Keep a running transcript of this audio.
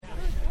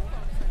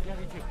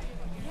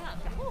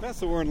Yeah,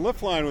 so we're in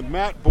Lift Line with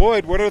Matt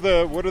Boyd. What are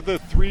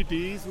the 3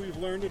 Ds we've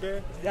learned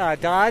today?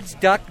 Dodge,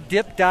 duck,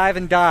 dip, dive,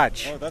 and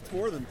dodge. Oh, that's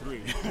more than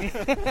 3.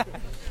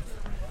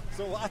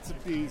 So lots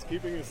of Ds,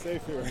 keeping us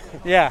safe here.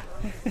 Yeah.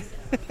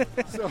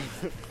 So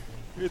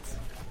it's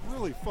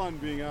really fun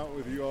being out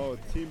with you all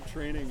with team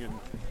training and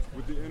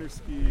with the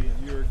Interski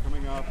year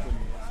coming up, and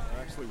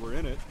actually we're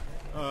in it.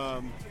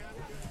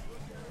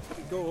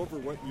 Go over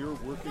what you're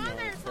working on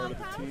as part of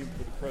the team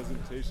for the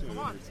presentation of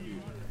Interski.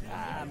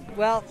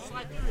 Well,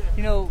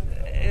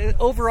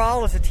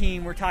 overall as a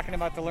team, we're talking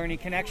about the Learning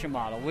Connection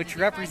model, which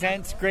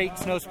represents great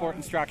snow sport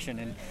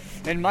instruction.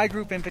 And my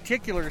group in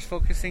particular is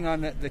focusing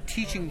on the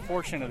teaching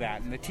portion of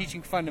that and the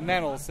teaching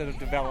fundamentals that have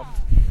developed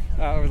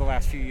over the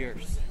last few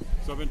years.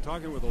 So I've been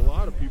talking with a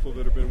lot of people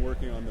that have been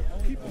working on the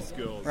people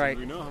skills. Right.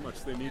 And we know how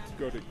much they need to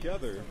go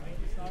together.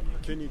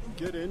 Can you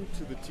get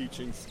into the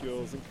teaching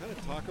skills and kind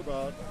of talk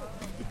about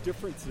the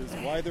differences,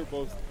 why they're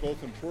both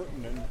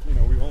important?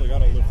 And, we've only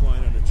got a lift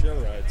line and a chair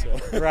ride.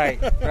 So.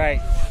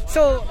 Right.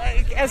 So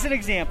as an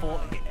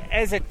example,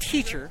 as a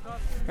teacher,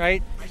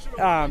 right,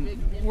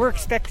 we're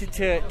expected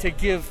to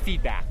give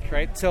feedback,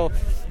 right? So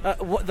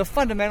the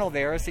fundamental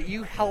there is that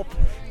you help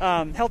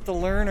the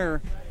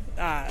learner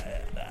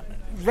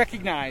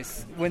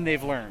recognize when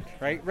they've learned,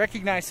 right?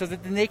 Recognize so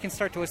that then they can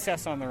start to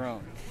assess on their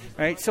own,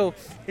 right? So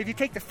if you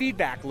take the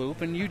feedback loop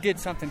and you did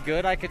something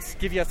good, I could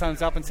give you a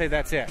thumbs up and say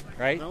that's it,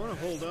 right? I want to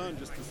hold on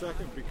just a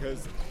second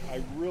because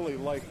I really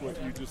like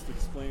what you just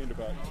explained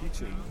about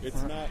teaching.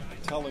 It's not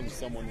telling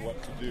someone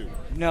what to do.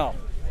 No.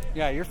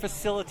 Yeah, you're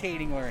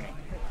facilitating learning,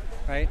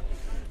 right?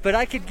 But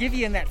I could give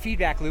you in that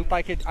feedback loop,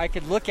 I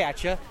could look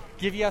at you,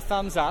 give you a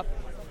thumbs up,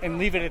 and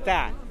leave it at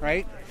that,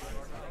 right?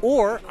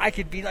 Or I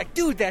could be like,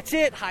 dude, that's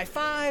it, high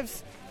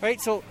fives,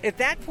 right? So at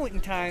that point in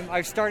time,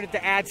 I've started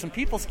to add some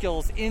people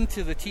skills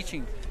into the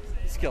teaching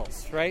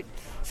skills, right?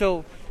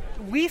 So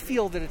we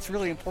feel that it's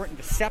really important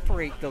to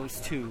separate those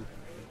two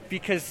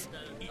because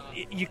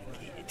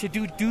to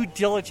do due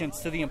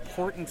diligence to the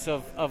importance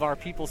of our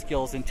people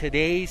skills in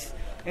today's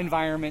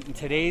environment, in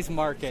today's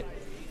market,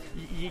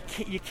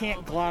 you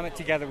can't glom it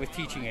together with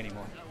teaching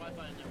anymore.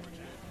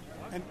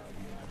 And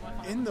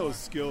in those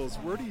skills,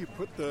 where do you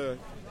put the...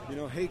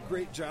 hey,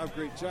 great job,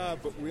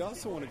 but we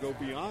also want to go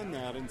beyond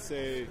that and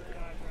say,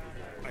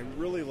 I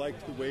really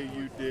liked the way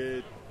you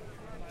did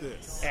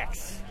this.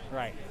 X,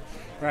 right.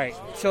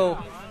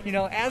 So,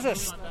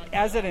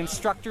 as an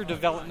instructor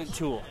development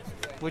tool,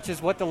 which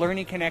is what the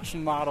Learning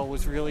Connection model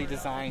was really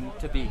designed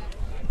to be,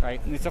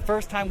 right? And it's the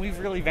first time we've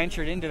really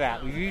ventured into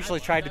that. We've usually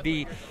tried to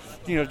be,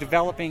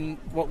 developing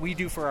what we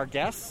do for our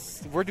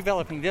guests. We're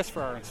developing this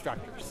for our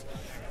instructors.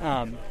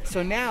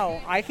 So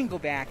now I can go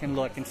back and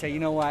look and say, you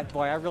know what,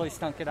 boy, I really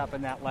stunk it up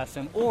in that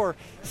lesson. Or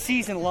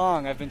season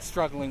long, I've been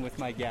struggling with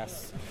my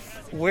guests.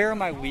 Where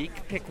am I weak?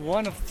 Pick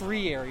one of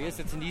 3 areas.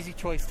 It's an easy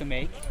choice to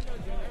make.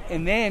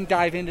 And then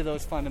dive into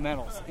those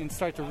fundamentals and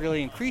start to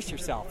really increase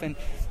yourself. And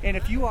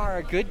if you are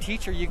a good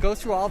teacher, you go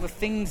through all the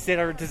things that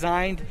are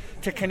designed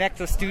to connect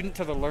the student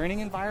to the learning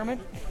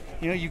environment.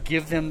 You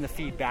give them the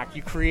feedback.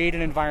 You create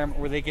an environment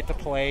where they get to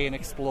play and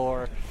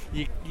explore.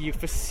 You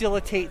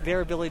facilitate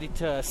their ability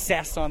to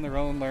assess on their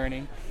own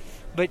learning.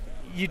 But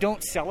you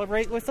don't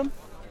celebrate with them.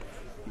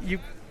 You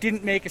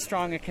didn't make as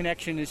strong a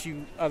connection as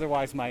you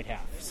otherwise might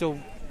have. So,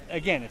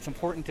 again, it's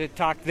important to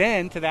talk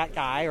then to that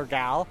guy or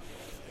gal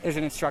as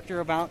an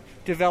instructor about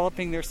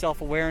developing their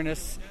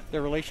self-awareness,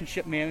 their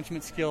relationship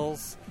management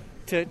skills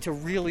to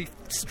really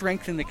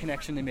strengthen the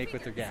connection they make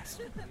with their guests.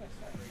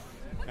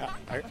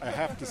 I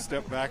have to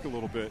step back a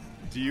little bit.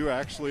 Do you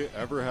actually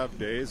ever have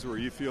days where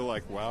you feel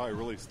like, wow, I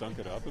really stunk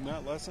it up in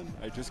that lesson?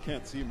 I just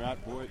can't see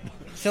Matt Boyd.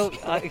 So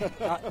I'm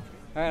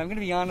going to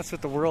be honest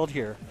with the world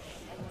here.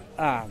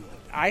 If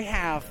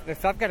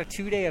I've got a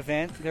 2-day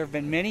event, there have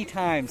been many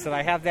times that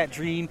I have that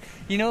dream.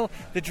 The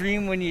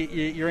dream when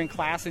you're in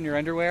class in your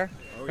underwear?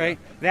 Oh, right?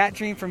 Yeah. That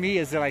dream for me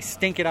is that I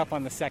stink it up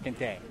on the second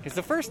day. Because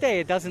the first day,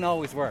 it doesn't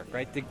always work,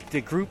 right?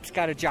 The group's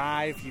got to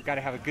jive. You've got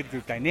to have a good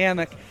group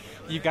dynamic.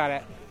 You've got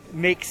to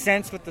make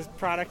sense with the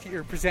product that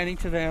you're presenting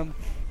to them.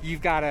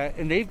 They've got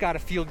to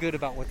feel good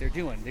about what they're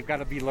doing. They've got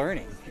to be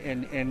learning.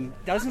 And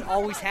doesn't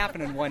always happen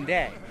in one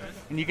day.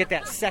 And you get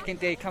that second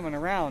day coming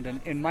around,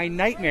 and my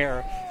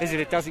nightmare is that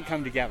it doesn't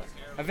come together.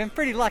 I've been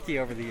pretty lucky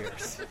over the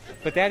years,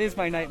 but that is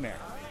my nightmare.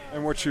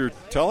 And what you're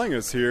telling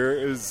us here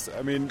is,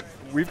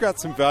 we've got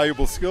some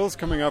valuable skills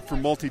coming up for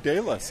multi-day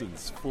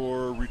lessons,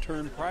 for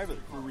return private,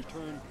 for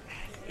return...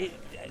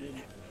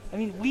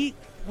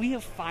 We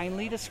have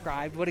finally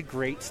described what a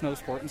great snow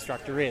sport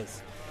instructor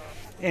is.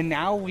 And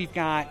now we've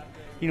got,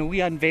 we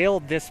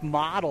unveiled this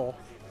model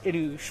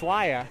in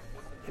Ushuaia,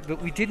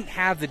 but we didn't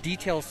have the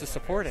details to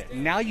support it.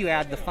 And now you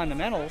add the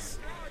fundamentals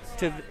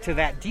to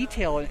that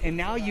detail, and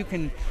now you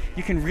can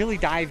really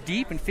dive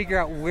deep and figure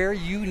out where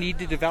you need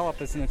to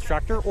develop as an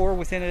instructor or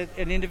within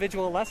an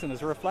individual lesson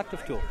as a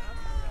reflective tool.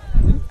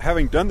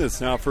 Having done this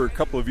now for a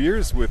couple of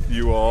years with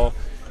you all,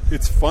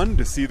 it's fun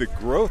to see the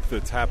growth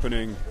that's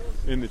happening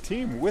in the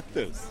team with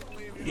this.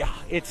 Yeah,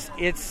 it's.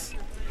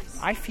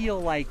 I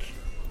feel like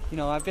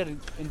I've been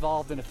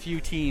involved in a few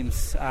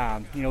teams.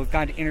 We've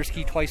gone to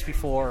Interski twice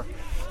before.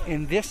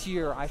 And this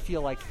year, I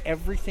feel like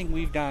everything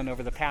we've done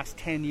over the past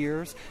 10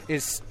 years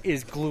is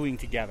gluing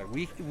together.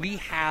 We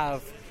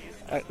have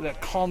the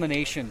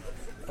culmination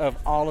of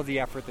all of the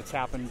effort that's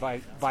happened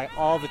by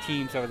all the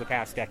teams over the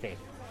past decade.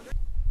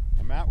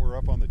 And Matt, we're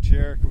up on the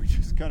chair. Can we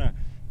just kind of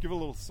give a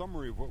little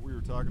summary of what we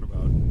were talking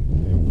about?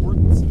 The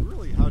importance and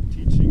really how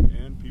teaching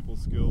and people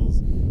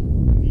skills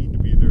need to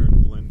be there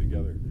and blend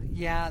together.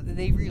 Yeah,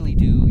 they really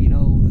do.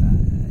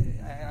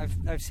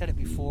 I've said it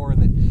before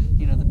that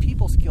the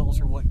people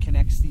skills are what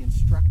connects the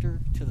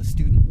instructor to the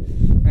student,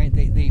 right?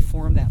 They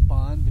form that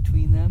bond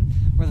between them,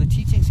 where the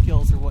teaching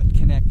skills are what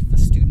connect the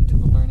student to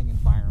the learning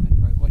environment,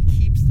 right? What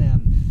keeps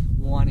them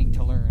wanting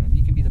to learn.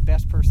 You can be the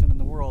best person in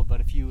the world, but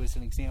if you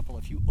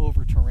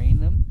over-terrain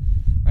them,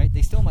 right?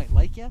 They still might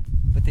like you,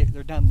 but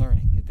they're done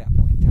learning at that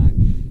point in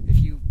time.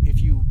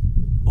 If you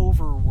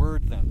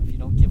overword them, if you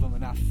don't give them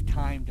enough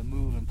time to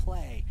move and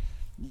play,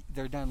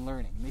 they're done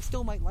learning. And they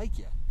still might like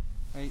you,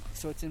 right?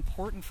 So it's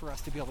important for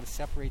us to be able to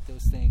separate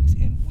those things,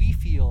 and we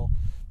feel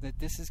that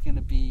this is going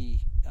to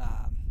be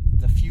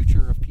the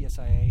future of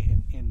PSIA,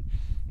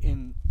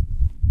 in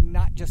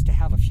not just to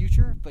have a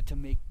future, but to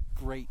make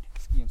great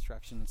ski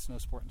instruction and snow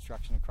sport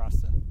instruction across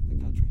the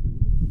country.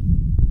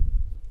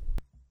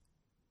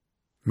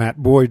 Matt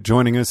Boyd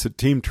joining us at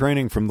team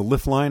training from the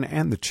lift line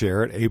and the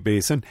chair at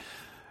A-Basin.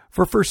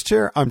 For First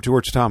Chair, I'm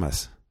George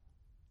Thomas.